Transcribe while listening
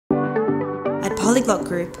Polyglot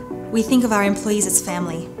Group, we think of our employees as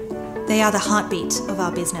family. They are the heartbeat of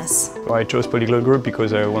our business. I chose Polyglot Group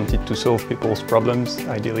because I wanted to solve people's problems,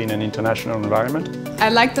 ideally in an international environment. I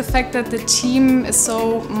like the fact that the team is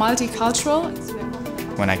so multicultural.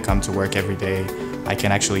 When I come to work every day, I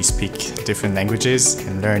can actually speak different languages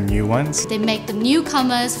and learn new ones. They make the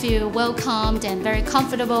newcomers feel welcomed and very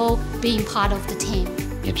comfortable being part of the team.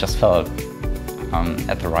 You just felt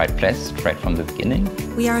at the right place right from the beginning.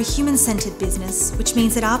 We are a human-centered business, which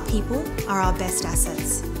means that our people are our best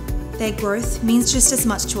assets. Their growth means just as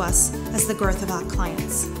much to us as the growth of our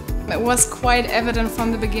clients. It was quite evident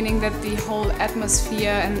from the beginning that the whole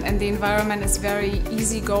atmosphere and the environment is very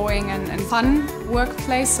easygoing and fun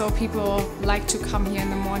workplace, so people like to come here in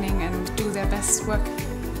the morning and do their best work.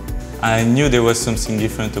 I knew there was something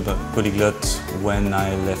different about Polyglot when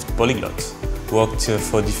I left Polyglot. Worked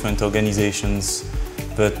for different organizations,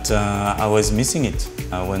 but I was missing it.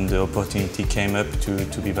 When the opportunity came up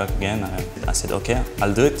to be back again, I said, okay,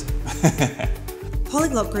 I'll do it.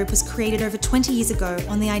 Polyglot Group was created over 20 years ago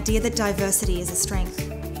on the idea that diversity is a strength.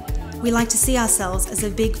 We like to see ourselves as a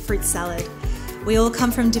big fruit salad. We all come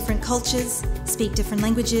from different cultures, speak different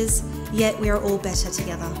languages, yet we are all better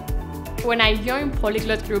together. When I joined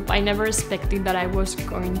Polyglot Group, I never expected that I was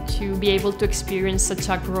going to be able to experience such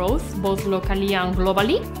a growth, both locally and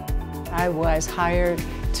globally. I was hired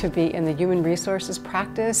to be in the human resources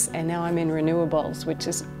practice, and now I'm in renewables, which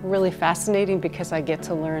is really fascinating because I get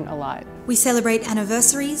to learn a lot. We celebrate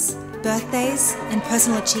anniversaries, birthdays, and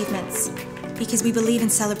personal achievements because we believe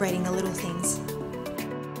in celebrating the little things.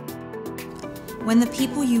 When the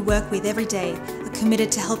people you work with every day are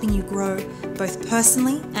committed to helping you grow, both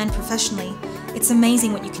personally and professionally, it's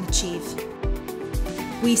amazing what you can achieve.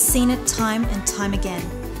 We've seen it time and time again.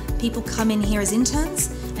 People come in here as interns,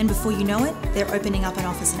 and before you know it, they're opening up an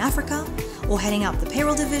office in Africa, or heading up the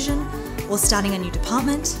payroll division, or starting a new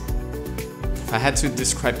department. If I had to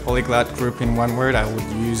describe Polyglot Group in one word, I would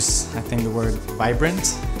use, I think, the word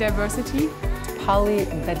vibrant. Diversity.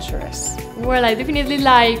 Polyventurous. Well, I definitely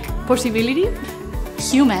like possibility.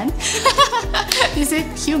 Human. Is it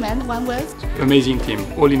human, one word? Amazing team,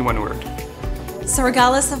 all in one word. So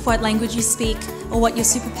regardless of what language you speak or what your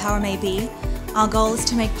superpower may be, our goal is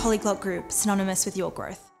to make Polyglot Group synonymous with your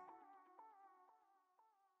growth.